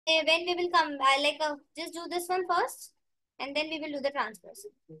when we will come, just do this one first, and then we will do the transfers.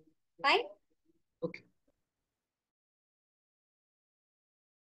 Fine. Okay.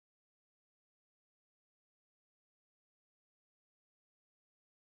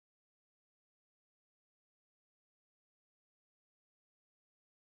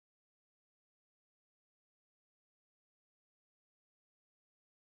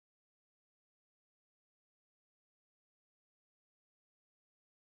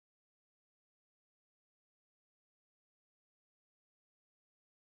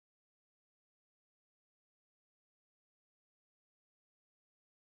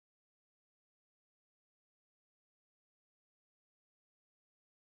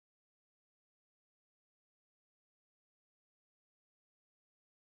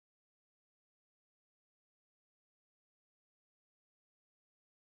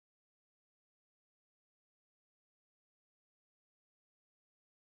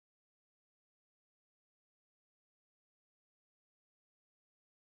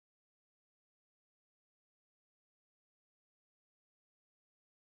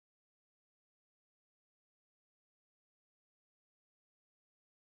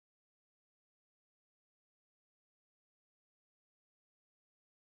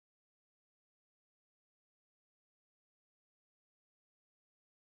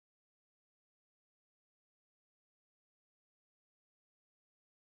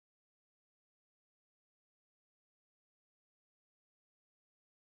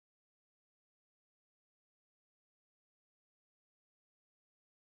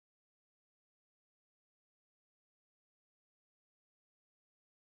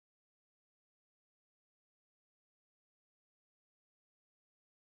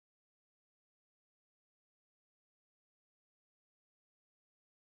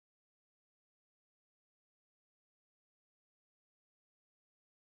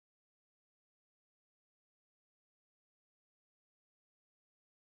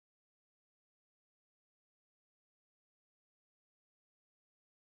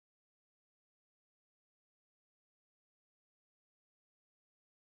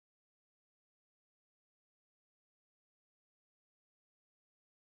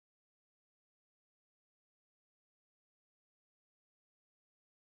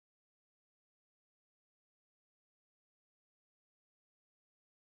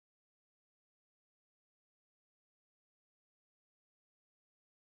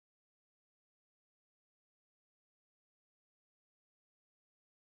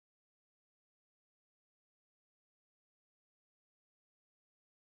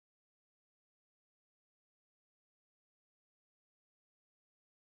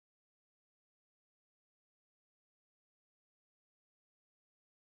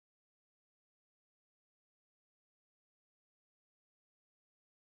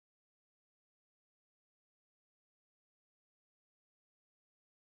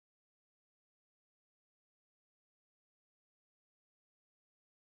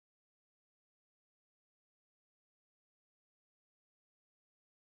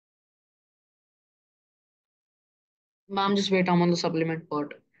 Ma'am, just wait. I'm on the supplement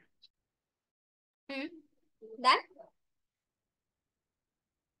part. Hmm. Done.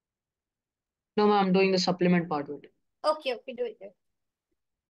 No, ma'am, I'm doing the supplement part with it. Okay. Okay. Do it.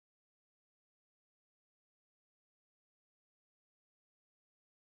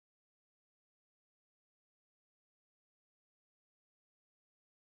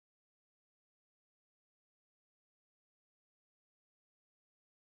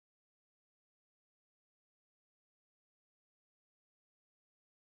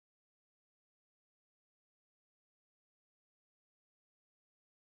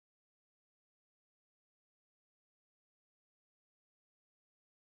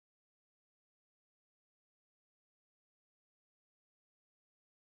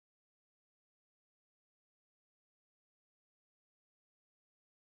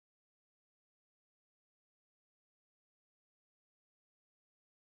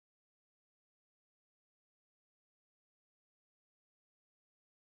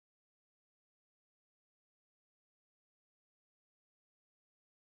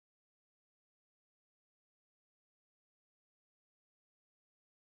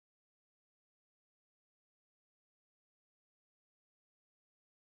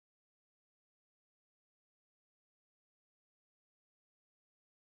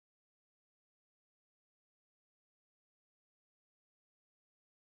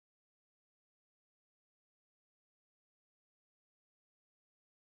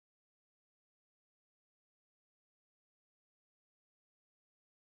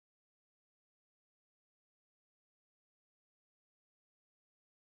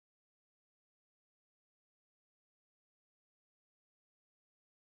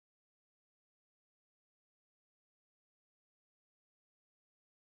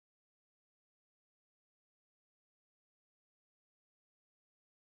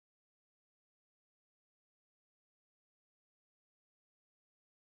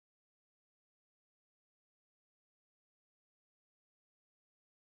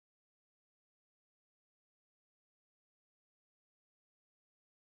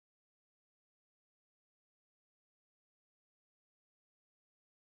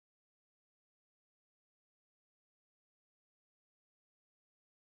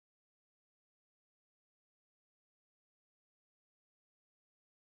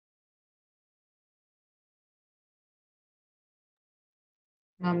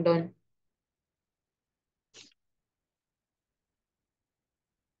 Ma'am, done.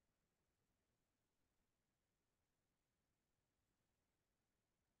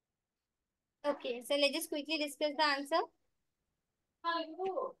 Okay, so let's just quickly discuss the answer.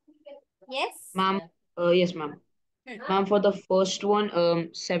 Yes? Ma'am, yes, ma'am. Hmm. Ma'am, for the first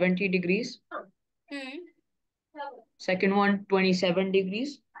one, 70 degrees. Hmm. Second one, 27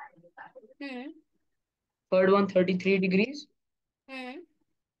 degrees. Hmm. Third one, 33 degrees. Hmm.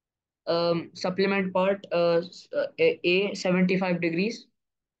 Supplement part, A, 75 degrees.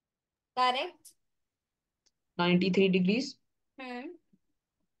 Correct. 93 degrees. Hmm.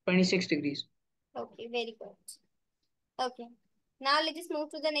 26 degrees. Okay, very good. Okay. Now let's just move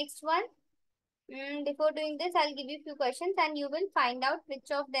to the next one. Before doing this, I'll give you a few questions and you will find out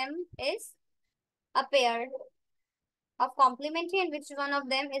which of them is a pair of complementary and which one of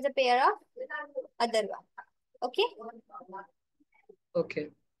them is a pair of other one. Okay? Okay.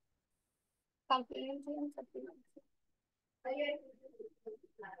 Complementary and supplementary.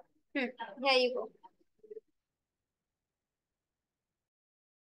 Here you go.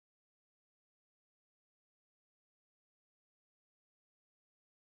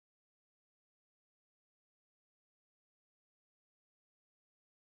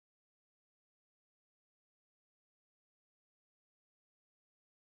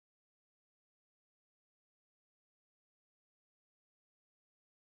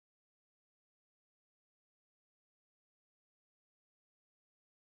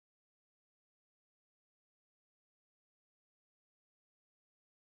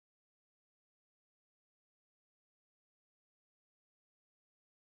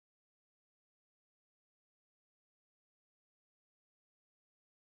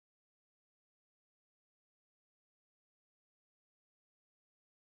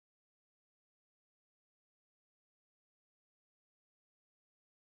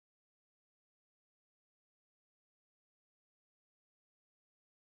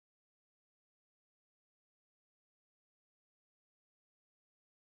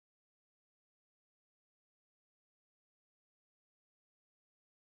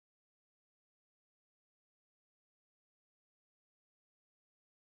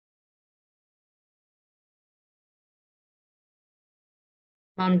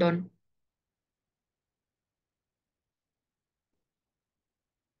 Ma'am, done.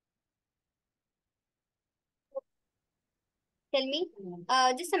 Tell me.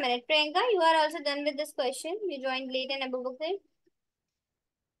 Just a minute. Priyanka, you are also done with this question. You joined late and above it.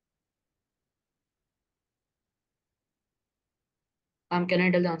 Ma'am, can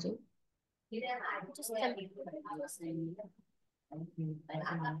I tell the answer? Just a minute.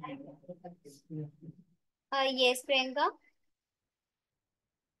 Yes, Priyanka.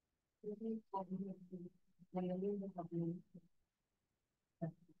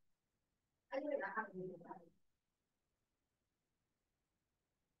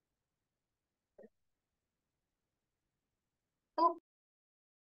 Oh,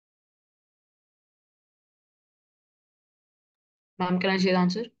 Ma'am, can I say the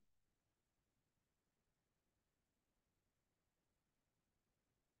answer?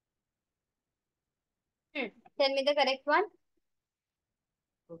 hmm. Tell me the correct one.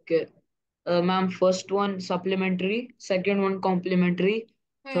 Okay. Ma'am, first one supplementary, second one complementary,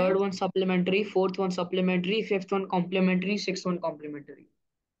 Hmm. third one supplementary, fourth one supplementary, fifth one complementary, sixth one complementary.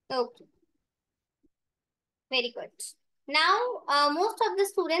 Okay. Very good. Now, most of the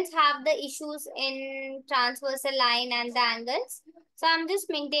students have the issues in transversal line and the angles. So I'm just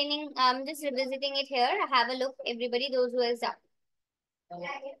revisiting it here. Have a look, everybody, those who has done.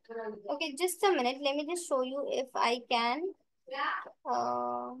 Okay, just a minute. Let me just show you if I can.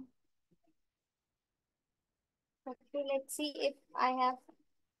 Uh, okay, let's see if I have.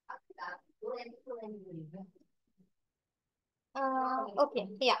 Okay,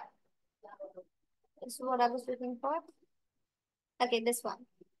 yeah, this is what I was looking for. Okay, this one.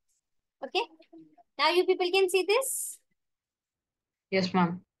 Okay, now you people can see this. Yes,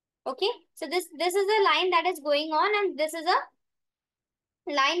 ma'am. Okay, so this is a line that is going on, and this is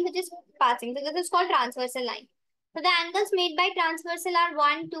a line which is passing. So this is called transversal line. So the angles made by transversal are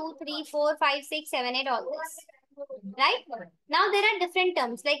 1, 2, 3, 4, 5, 6, 7, 8, all this. Right? Now there are different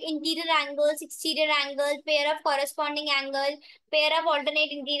terms like interior angles, exterior angle, pair of corresponding angle, pair of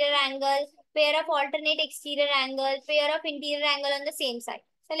alternate interior angle, pair of alternate exterior angle, pair of interior angle on the same side.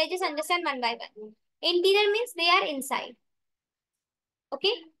 So let's just understand one by one. Interior means they are inside.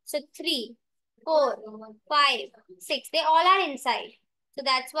 Okay? So 3, 4, 5, 6, they all are inside. So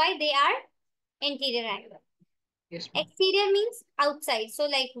that's why they are interior angle. Yes, ma'am. Exterior means outside. So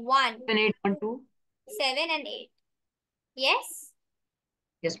like 1, 7, 8, 1, 2. 7 and 8. Yes?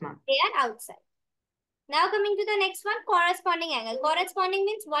 Yes, ma'am. They are outside. Now coming to the next one, corresponding angle. Corresponding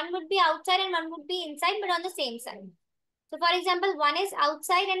means one would be outside and one would be inside, but on the same side. So for example, 1 is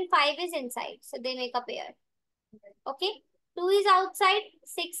outside and 5 is inside. So they make a pair. Okay. 2 is outside,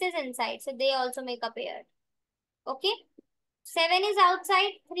 6 is inside. So they also make a pair. Okay. 7 is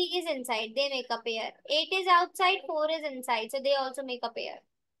outside, 3 is inside. They make a pair. 8 is outside, 4 is inside. So they also make a pair.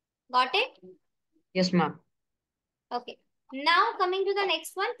 Got it? Yes, ma'am. Okay. Now coming to the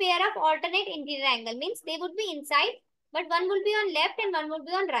next one, pair of alternate interior angle means they would be inside, but one will be on left and one will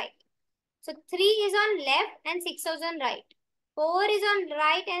be on right. So 3 is on left and 6 is on right. 4 is on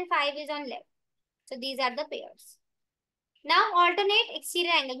right and 5 is on left. So these are the pairs. Now alternate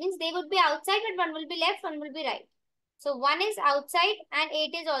exterior angle means they would be outside, but one will be left, one will be right. So 1 is outside and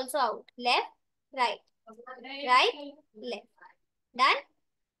 8 is also out. Left, right, right, left. Done?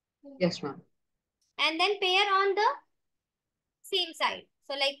 Yes, ma'am. And then pair on the same side.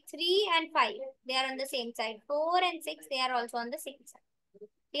 So like 3 and 5, they are on the same side. 4 and 6, they are also on the same side.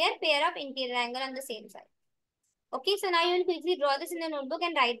 Here, pair of interior angle on the same side. Okay, so now you will quickly draw this in the notebook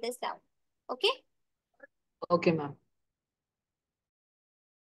and write this down. Okay. Okay, ma'am.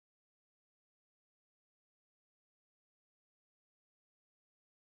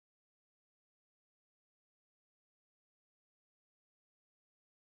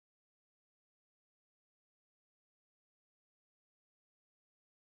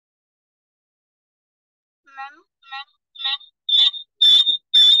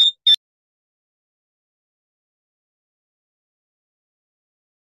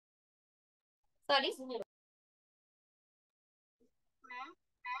 Sorry.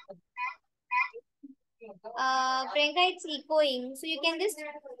 Priyanka, it's echoing. So you can just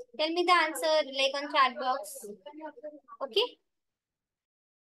tell me the answer like on chat box. Okay.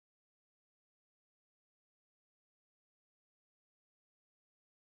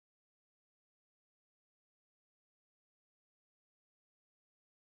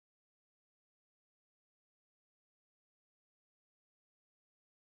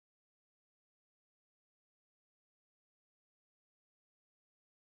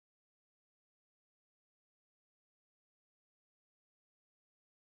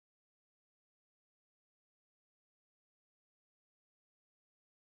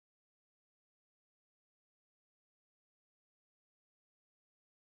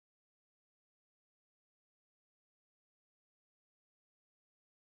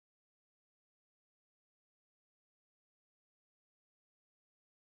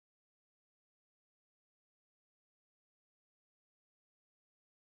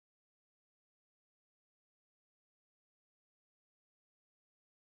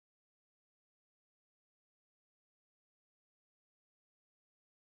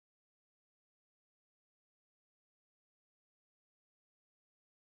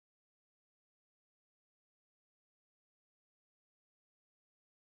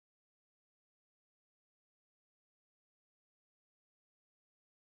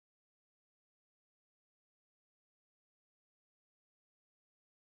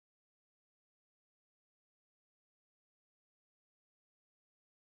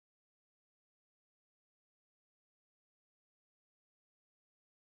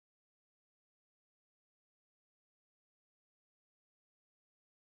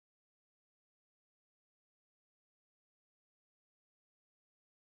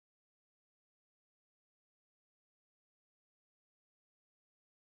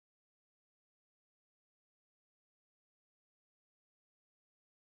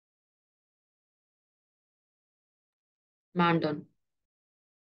 Ma'am, done.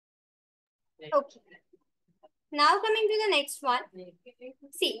 Okay. Now coming to the next one.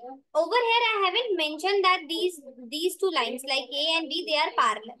 See, over here I haven't mentioned that these two lines like A and B, they are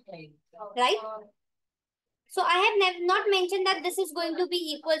parallel. Right? So I have not mentioned that this is going to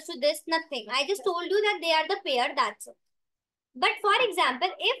be equals to this, nothing. I just told you that they are the pair, that's it. But for example,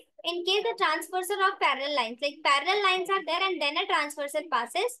 if in case the transversal of parallel lines, like parallel lines are there and then a transversal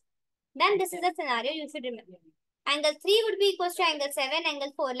passes, then this is a scenario you should remember. Angle 3 would be equals to angle 7,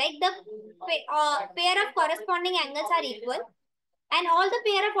 angle 4. Like the pair of corresponding angles are equal. And all the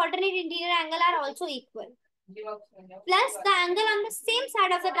pair of alternate interior angle are also equal. Plus the angle on the same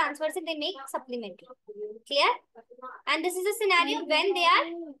side of the transversal, they make supplementary. Clear? And this is a scenario when they are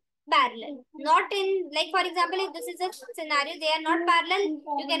parallel. Not in, like for example, if this is a scenario, they are not parallel,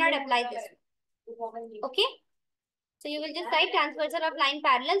 you cannot apply this. Okay? So you will just write transversal of line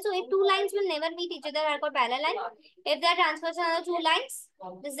parallel. So if two lines will never meet each other are called parallel line. If they are transversal on the two lines,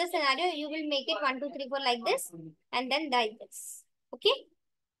 this is the scenario. You will make it 1, 2, 3, 4 like this and then like this. Okay?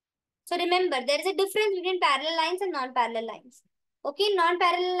 So remember, there is a difference between parallel lines and non-parallel lines. Okay,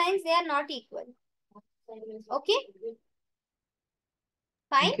 non-parallel lines, they are not equal. Okay,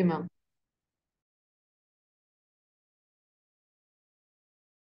 fine. Okay, ma'am.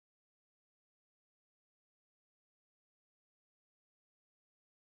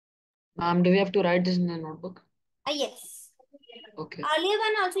 Ma'am, do we have to write this in the notebook? Yes. Okay. Earlier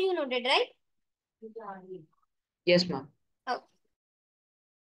one also you noted, right? Yes, ma'am. Okay.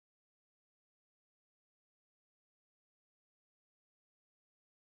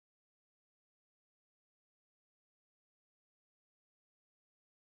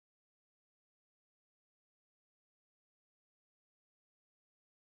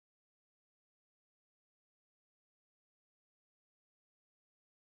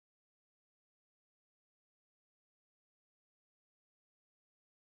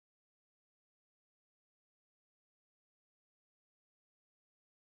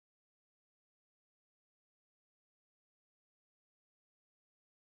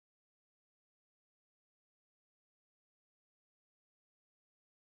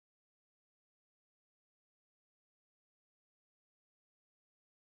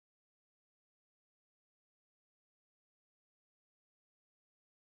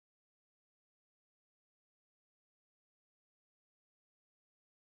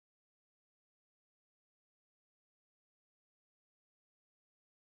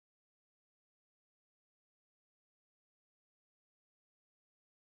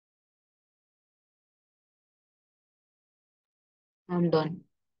 I'm done.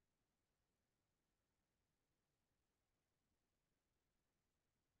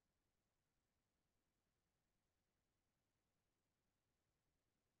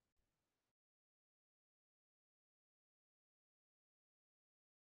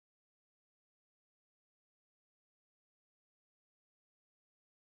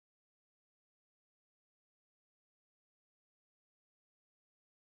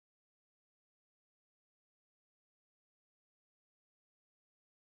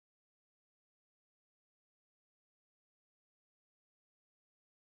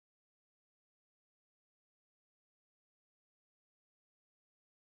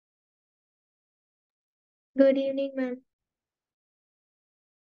 Good evening, ma'am.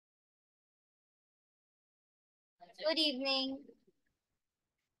 Good evening.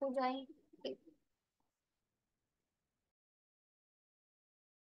 Who joined? Okay.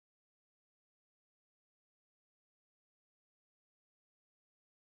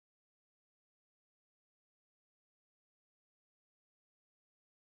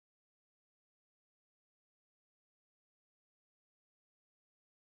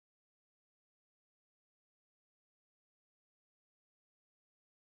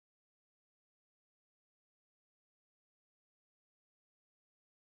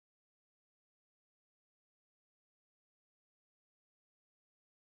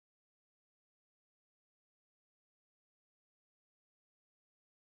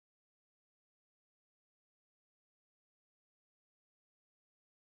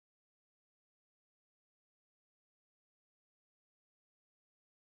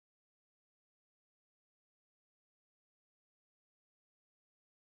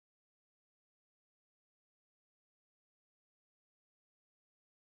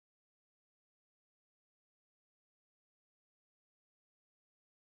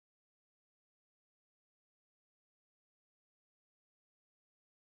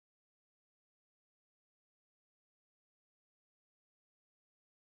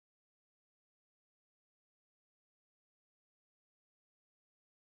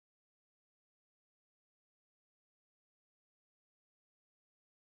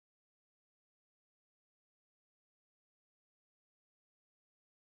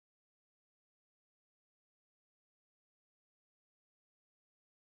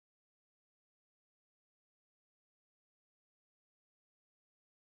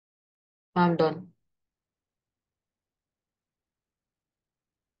 I'm done.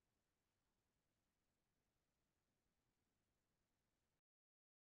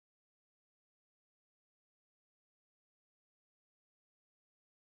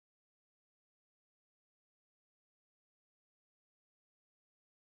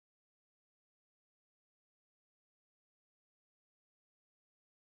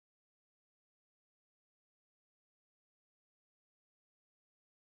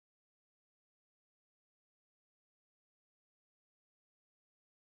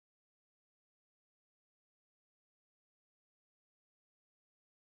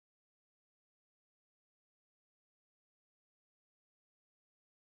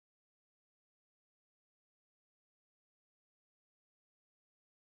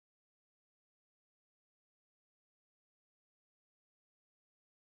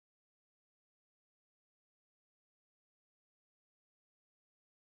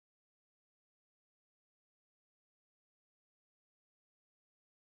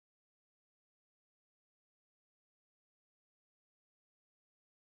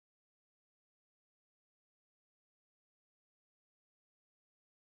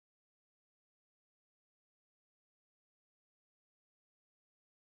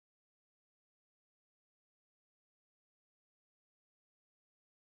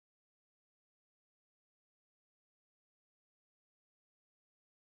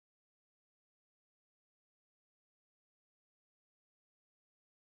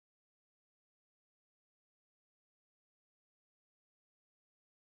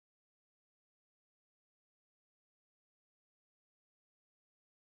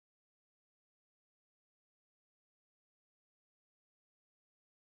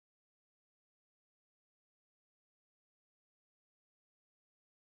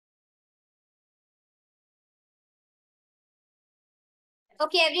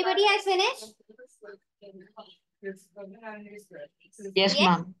 Okay, everybody has finished? Yes, Yes?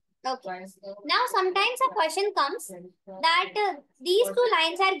 ma'am. Okay. Now, sometimes a question comes that these two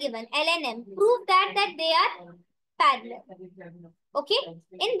lines are given, L and M. Prove that they are parallel. Okay.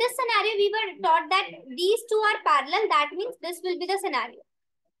 In this scenario, we were taught that these two are parallel. That means this will be the scenario.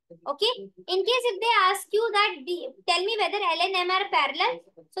 Okay. In case if they ask you that, tell me whether L and M are parallel.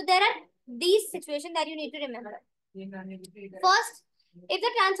 So there are these situations that you need to remember. First, if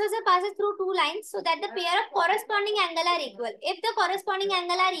the transversal passes through two lines so that the pair of corresponding angle are equal. If the corresponding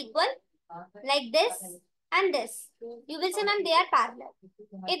angle are equal, like this and this, you will say, ma'am, they are parallel.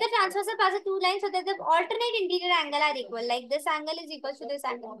 If the transversal passes two lines so that the alternate interior angle are equal, like this angle is equal to this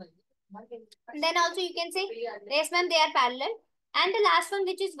angle, then also you can say, yes, ma'am, they are parallel. And the last one,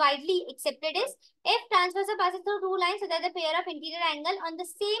 which is widely accepted, is if transversal passes through two lines so that the pair of interior angle on the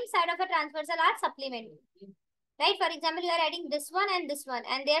same side of a transversal are supplementary. Right? For example, you are adding this one, and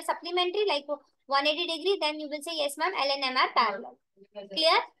they are supplementary, like 180 degree, then you will say, yes, ma'am, L and M are parallel.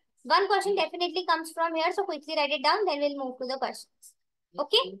 Clear? One question definitely comes from here, so quickly write it down, then we'll move to the questions.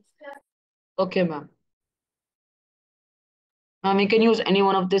 Okay? Okay, ma'am. Ma'am, we can use any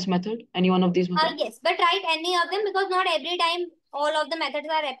one of this method, any one of these methods. Yes, but write any of them because not every time all of the methods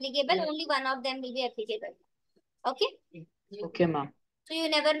are applicable. Only one of them will be applicable. Okay? Okay, ma'am. So you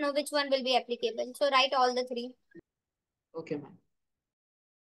never know which one will be applicable. So write all the three. Okay, ma'am.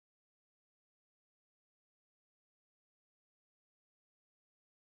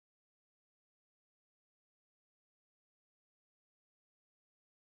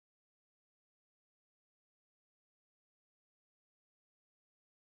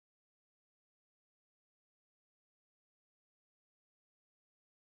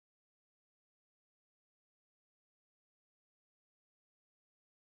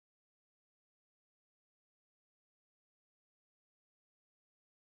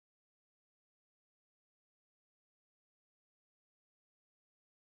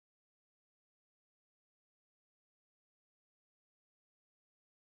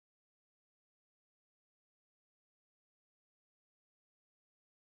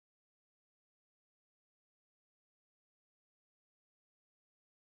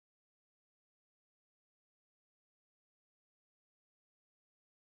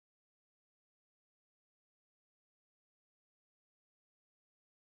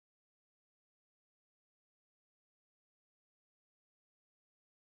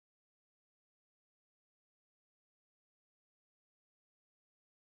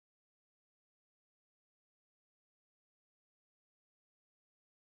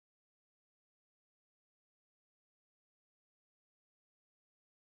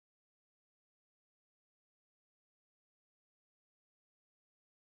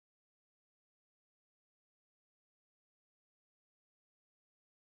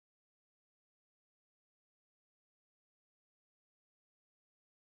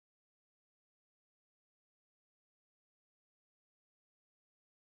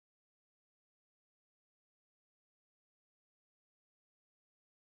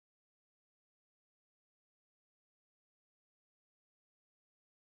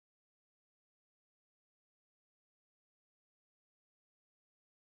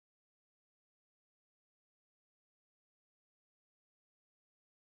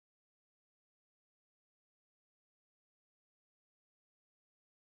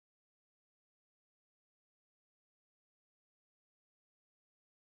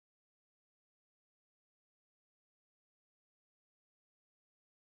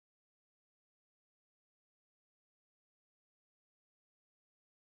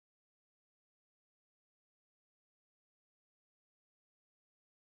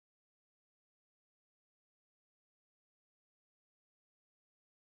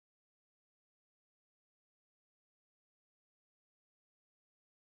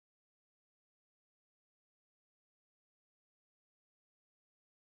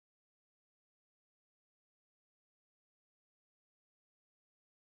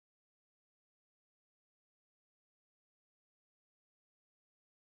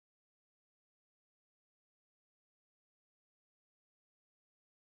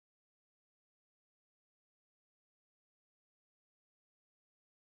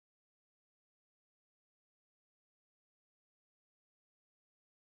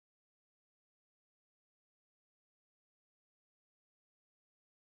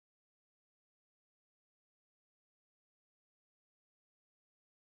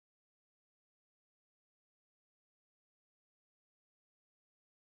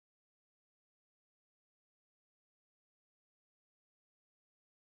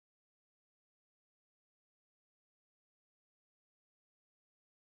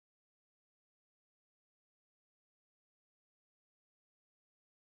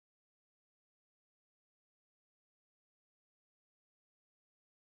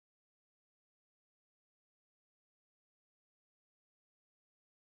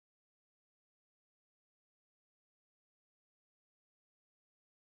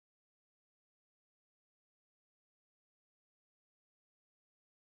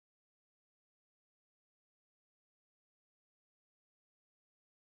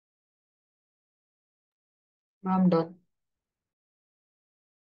 I'm done.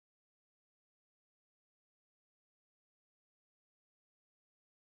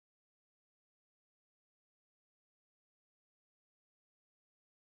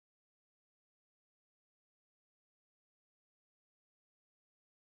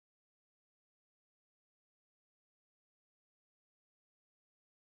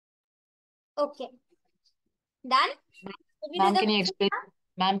 Okay, done. So we do Ma'am, the can you question explain? now.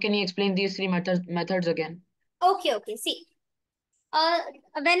 Ma'am, can you explain these three methods again? Okay, see. Uh,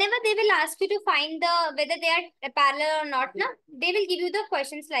 Whenever they will ask you to find the whether they are parallel or not, na, they will give you the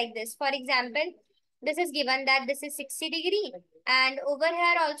questions like this. For example, this is given that this is 60 degree, and over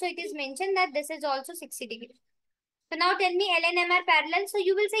here also it is mentioned that this is also 60 degree. So now tell me L and M are parallel. So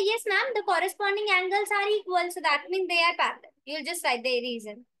you will say yes, ma'am. The corresponding angles are equal. So that means they are parallel. You'll just write the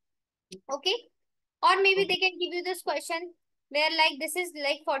reason. Okay. Or maybe Okay. they can give you this question where like this is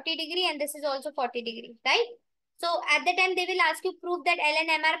like 40 degree and this is also 40 degree, right? So at the time they will ask you prove that L and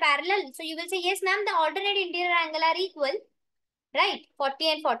M are parallel. So you will say yes, ma'am. The alternate interior angle are equal, right? 40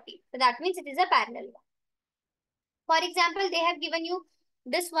 and 40. So that means it is a parallel one. For example, they have given you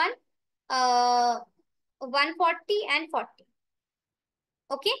this one, 140 and 40.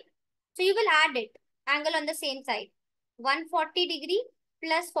 Okay. So you will add it, angle on the same side. 140 degree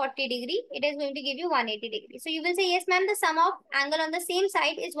plus 40 degree, it is going to give you 180 degree. So you will say, yes, ma'am, the sum of angle on the same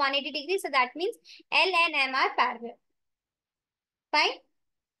side is 180 degree. So that means L and M are parallel. Fine.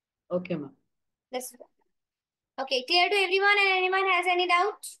 Okay, ma'am. This one. Okay, clear to everyone, and anyone has any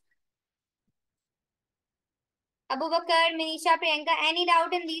doubts? Abu Bakar, Manisha, Priyanka, any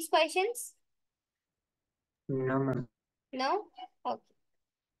doubt in these questions? No, ma'am. No? Okay.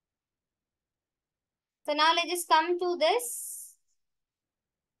 So now let's just come to this.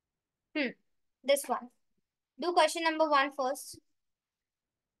 This one. Do question number one first.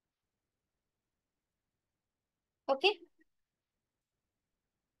 Okay.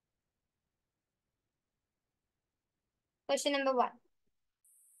 Question number one.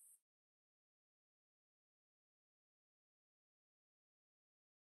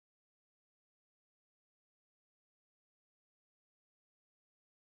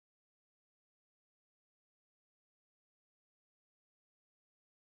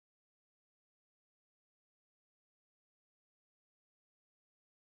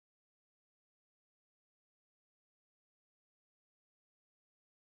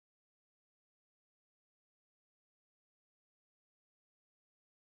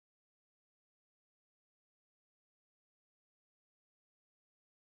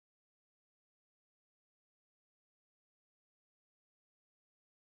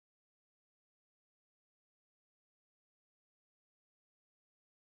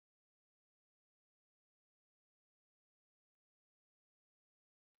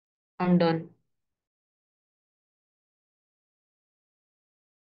 I'm done.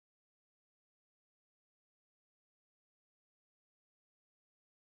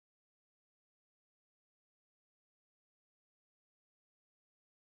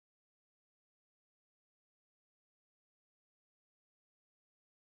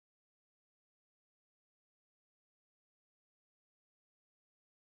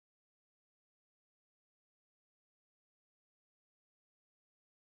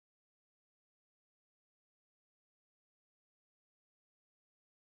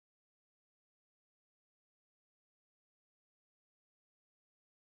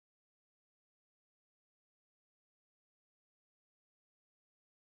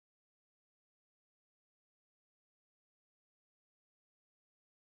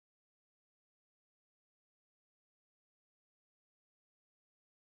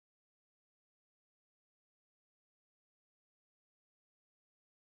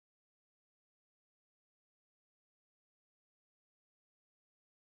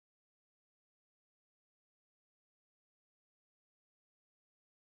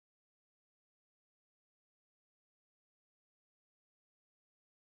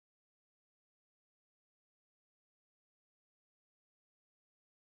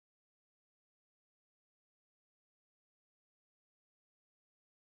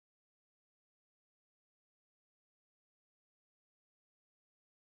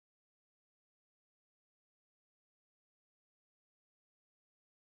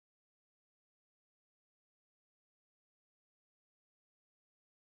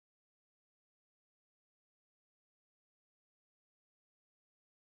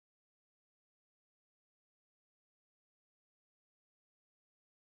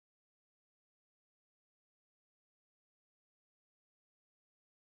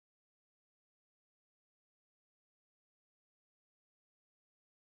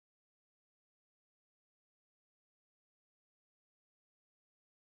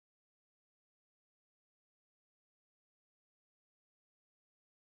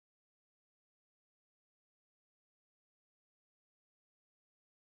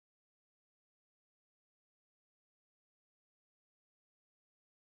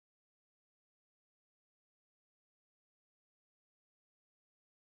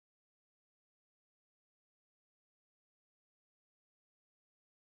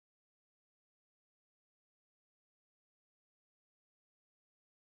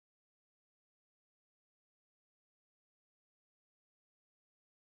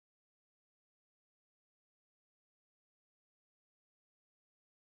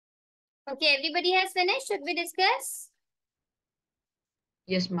 Okay, everybody has finished. Should we discuss?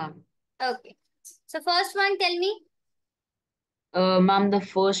 Yes, ma'am. Okay. So first one, tell me. Ma'am, the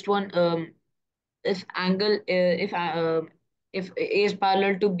first one, if angle, if A is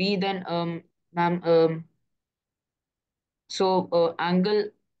parallel to B, then ma'am, so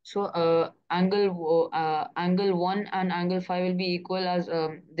angle 1 and angle 5 will be equal as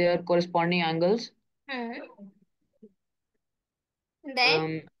their corresponding angles. Hmm. Then.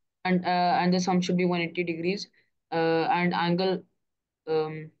 Um, and the sum should be 180 degrees. And um,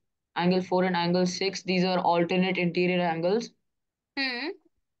 angle 4 and angle 6, these are alternate interior angles. Hmm.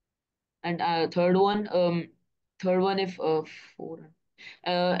 And third one if four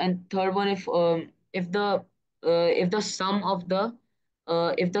and third one if the sum of the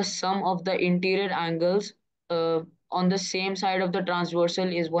if the sum of the interior angles on the same side of the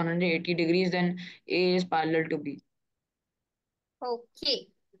transversal is 180 degrees, then A is parallel to B. Okay.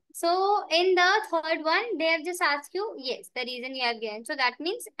 So in the third one, they have just asked you, yes, the reason you have given. So that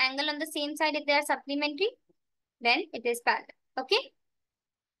means angle on the same side, if they are supplementary, then it is parallel. Okay.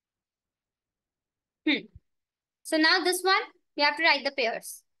 Hmm. So now this one, you have to write the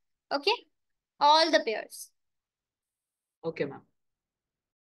pairs. Okay. All the pairs. Okay, ma'am.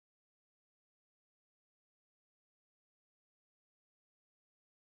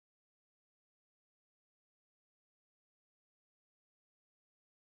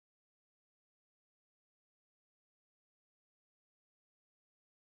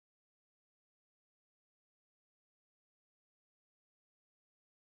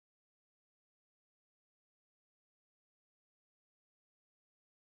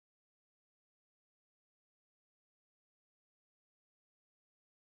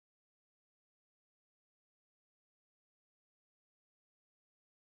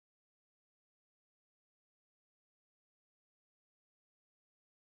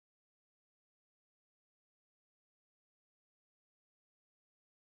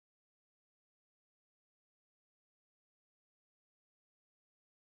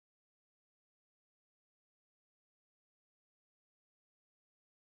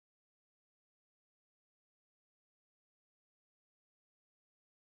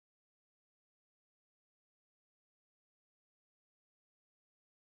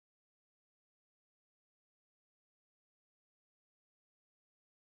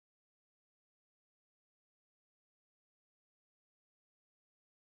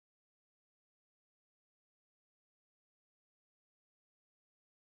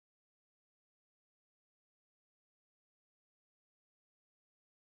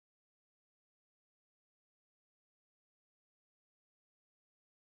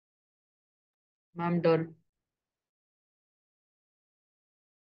 Ma'am, done.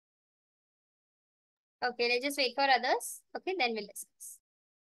 Okay. Let's just wait for others. Okay. Then we'll discuss.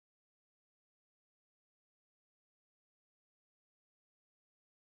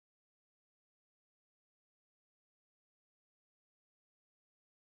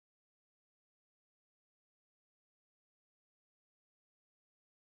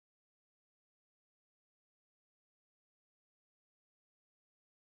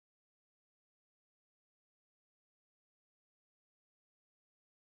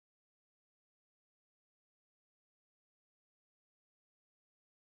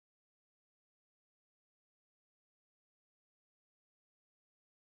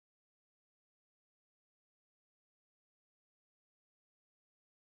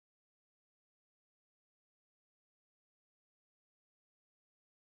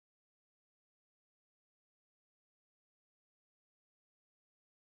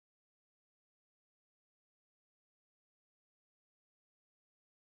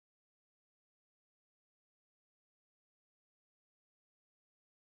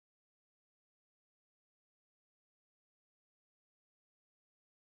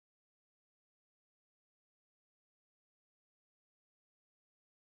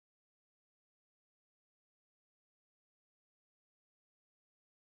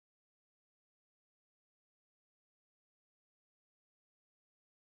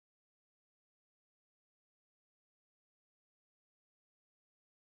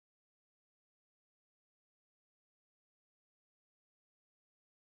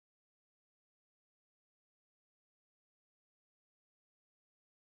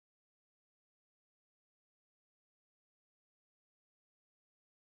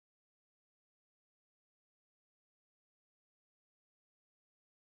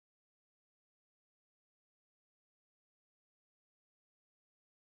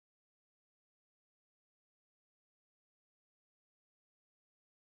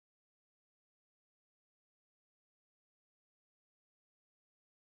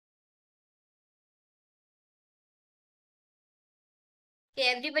 Okay,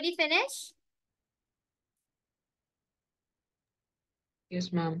 everybody finish?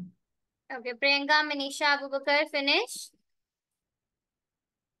 Yes, ma'am. Okay, Priyanka, Manisha, Abubakar, finish?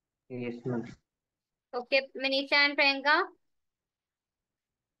 Yes, ma'am. Okay, Manisha and Priyanka.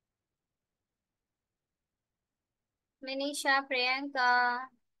 Manisha, Priyanka.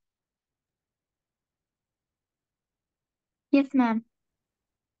 Yes, ma'am.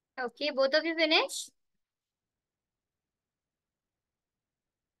 Okay, both of you finish?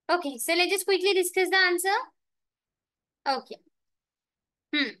 Okay, so let's just quickly discuss the answer. Okay.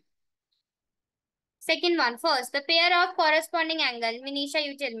 Second one, first, the pair of corresponding angle. Manisha,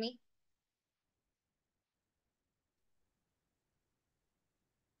 you tell me.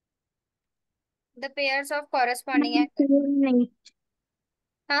 The pairs of corresponding Ma'am, angle. 4 and 8.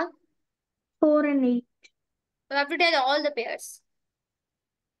 Huh? 4 and 8. You have to tell all the pairs.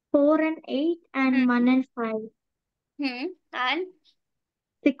 4 and 8 and Hmm. 1 and 5. And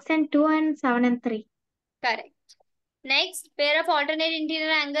 6 and 2 and 7 and 3. correct. Next, pair of alternate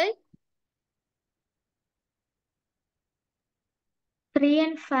interior angle. 3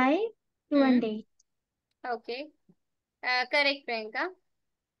 and 5. Two Hmm. and 8. Okay. Correct, Priyanka.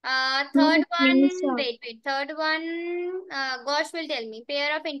 Third Ma'am, one, Manisha. wait. Third one, Gosh will tell me.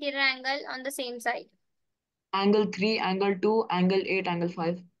 Pair of interior angle on the same side. Angle 3, angle 2, angle 8, angle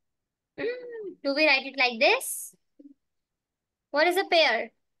 5. Do we write it like this? What is a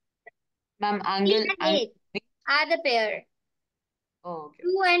pair? Ma'am, 3 angle, and angle 8 3. are the pair. Oh, okay.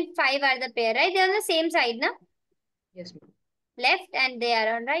 2 and 5 are the pair, right? They are on the same side, na? Yes, ma'am. Left and they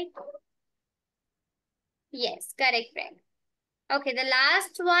are on right. Yes, correct, friend. Okay, the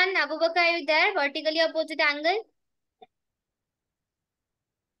last one, Abubakar, are you there? Vertically opposite angle.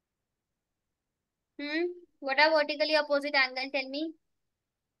 What are vertically opposite angle? Tell me.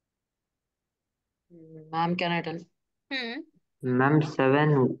 Ma'am, can I tell? Hmm. Ma'am,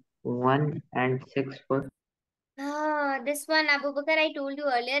 7, 1 and 6 for This one, Abubakar, I told you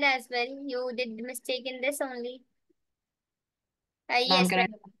earlier as well. You did mistake in this only. Ma'am, Yes, can I?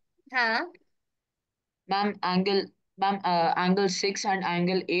 friend. Huh? Ma'am, angle 6 and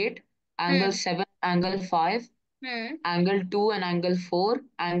angle 8, angle Hmm. 7, angle 5, Hmm. angle 2 and angle 4,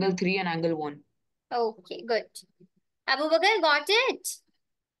 angle 3 and angle 1. Okay, good. Abubakar got it.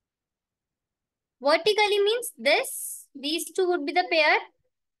 Vertically means this. These two would be the pair,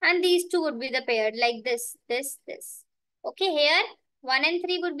 and these two would be the pair, like this. Okay, here 1 and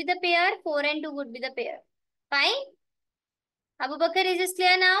 3 would be the pair, 4 and 2 would be the pair. Fine. Abubakar, is this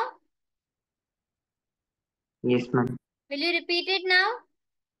clear now? yes, ma'am. Will you repeat it now?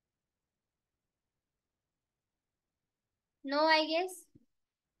 No, I guess.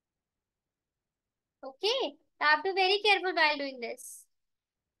 Okay. I have to be very careful while doing this.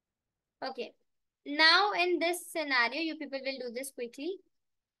 Okay. Now in this scenario, you people will do this quickly.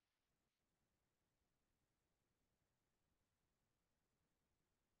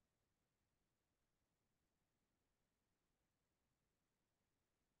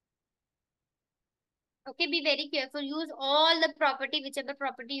 Okay, be very careful. Use all the property, whichever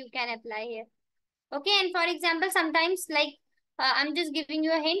property you can apply here. Okay, and for example, sometimes like I'm just giving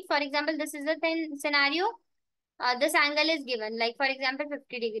you a hint. For example, this is a thin scenario. This angle is given, like for example,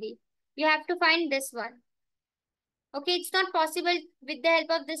 50 degree. You have to find this one. Okay, it's not possible with the help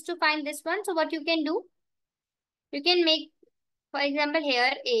of this to find this one. So what you can do, you can make, for example,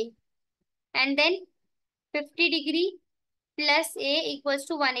 here A, and then 50 degree plus A equals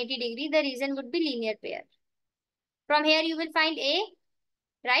to 180 degree. The reason would be linear pair. From here, you will find A,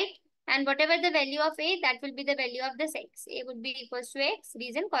 right? And whatever the value of A, that will be the value of this X. A would be equals to X,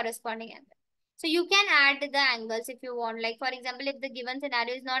 reason corresponding angle. So you can add the angles if you want. Like for example, if the given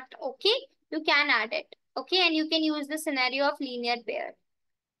scenario is not okay, you can add it. Okay, and you can use the scenario of linear pair.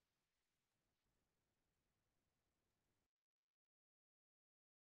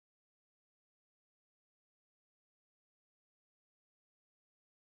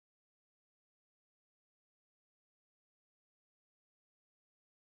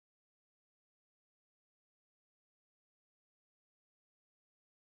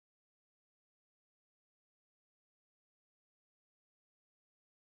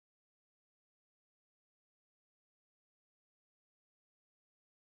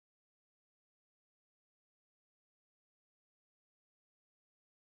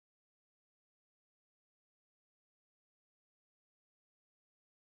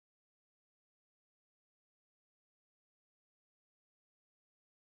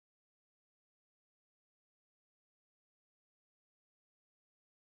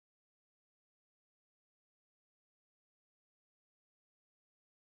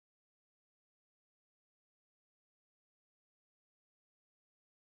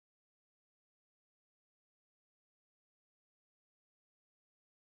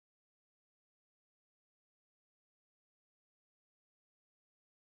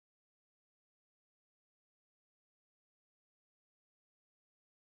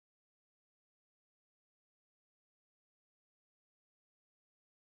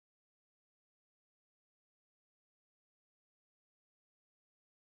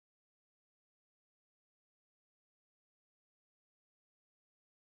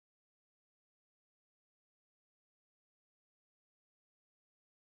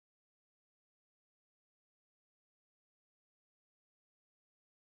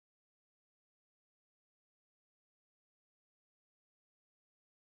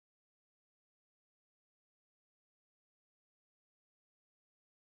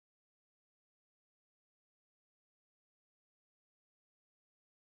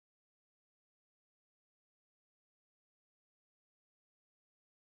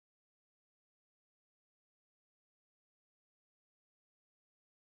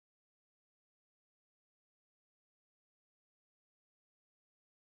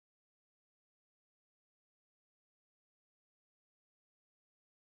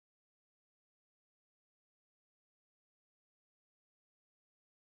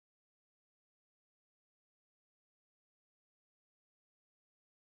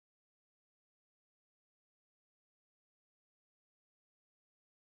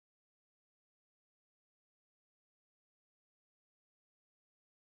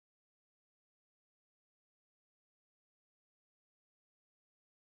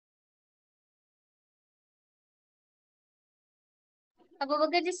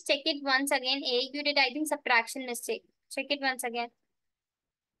 Abubakar, just check it once again. A, you did, I think, subtraction mistake. Check it once again.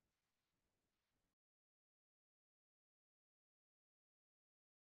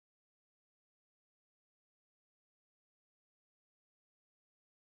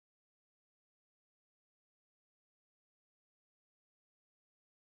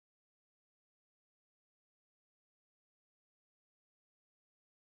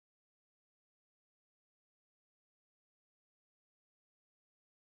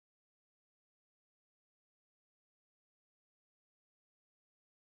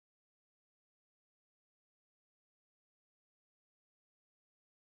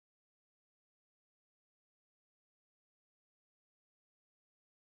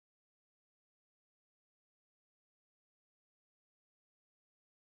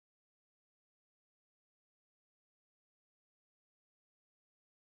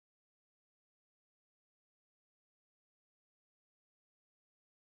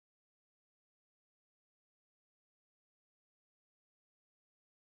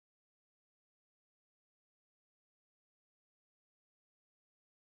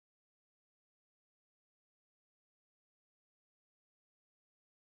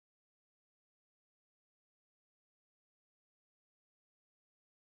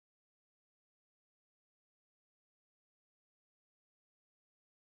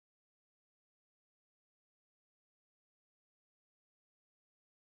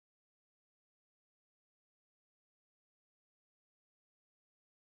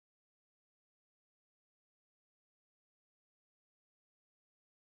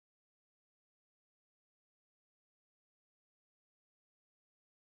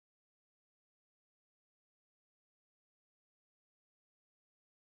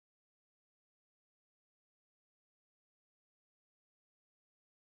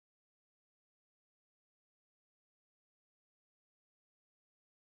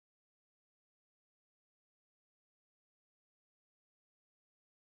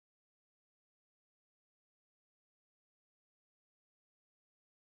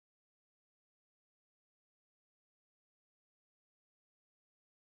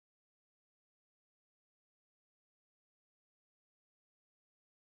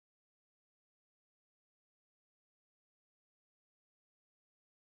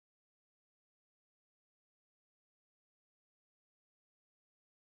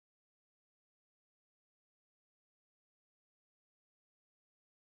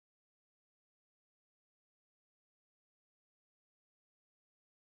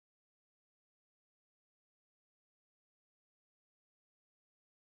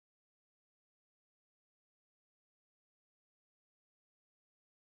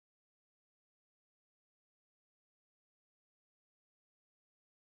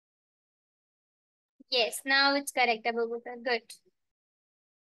 Yes, now it's correct, Abubakar. Good.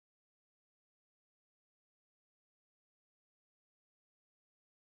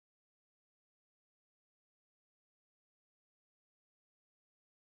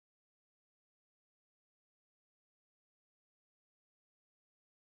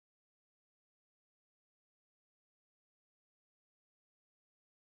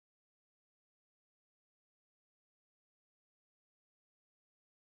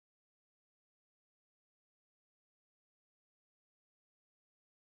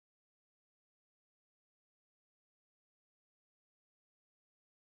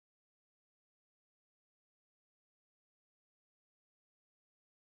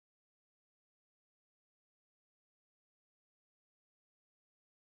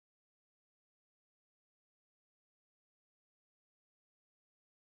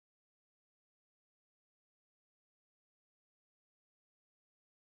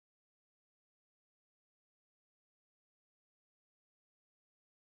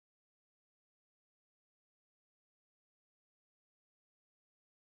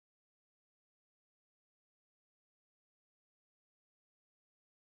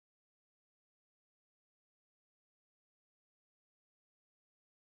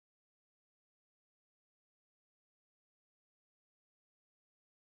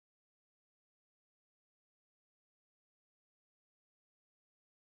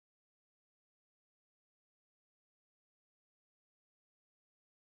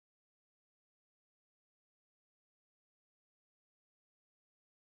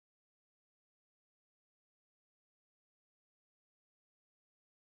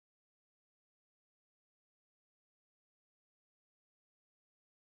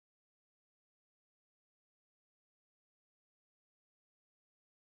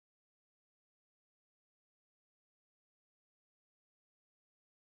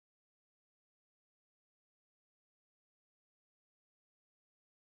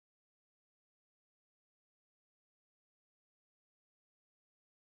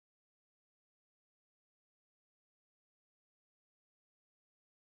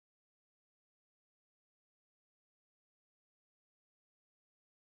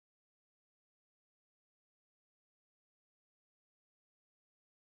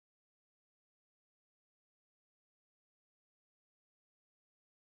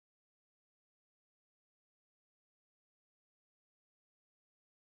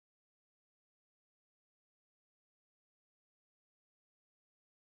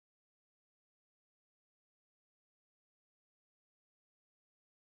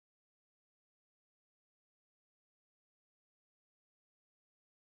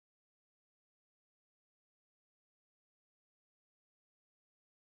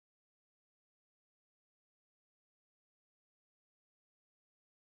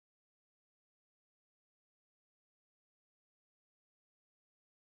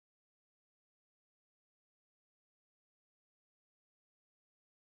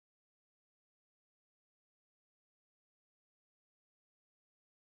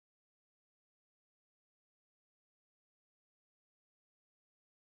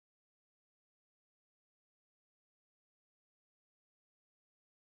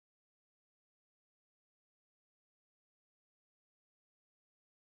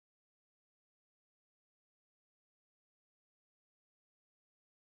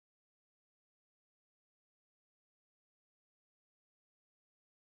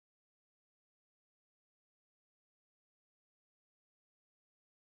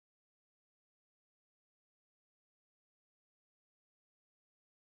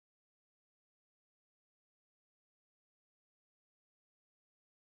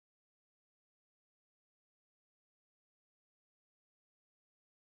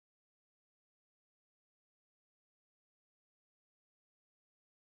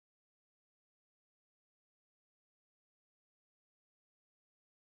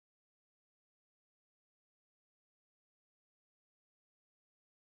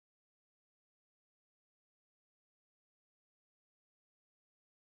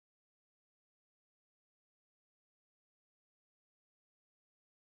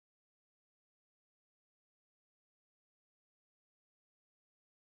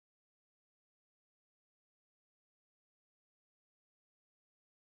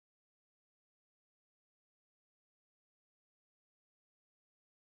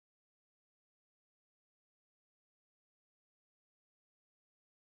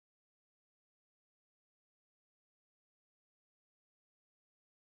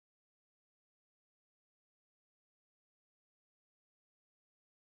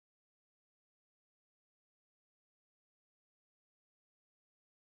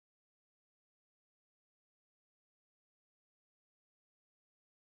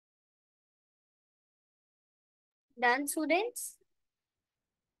 Done, students?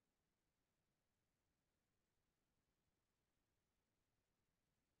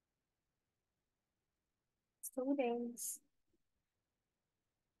 Students.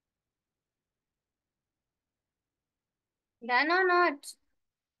 Done or not?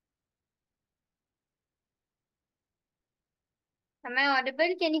 Am I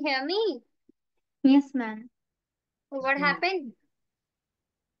audible? Can you hear me? Yes, ma'am. So what happened?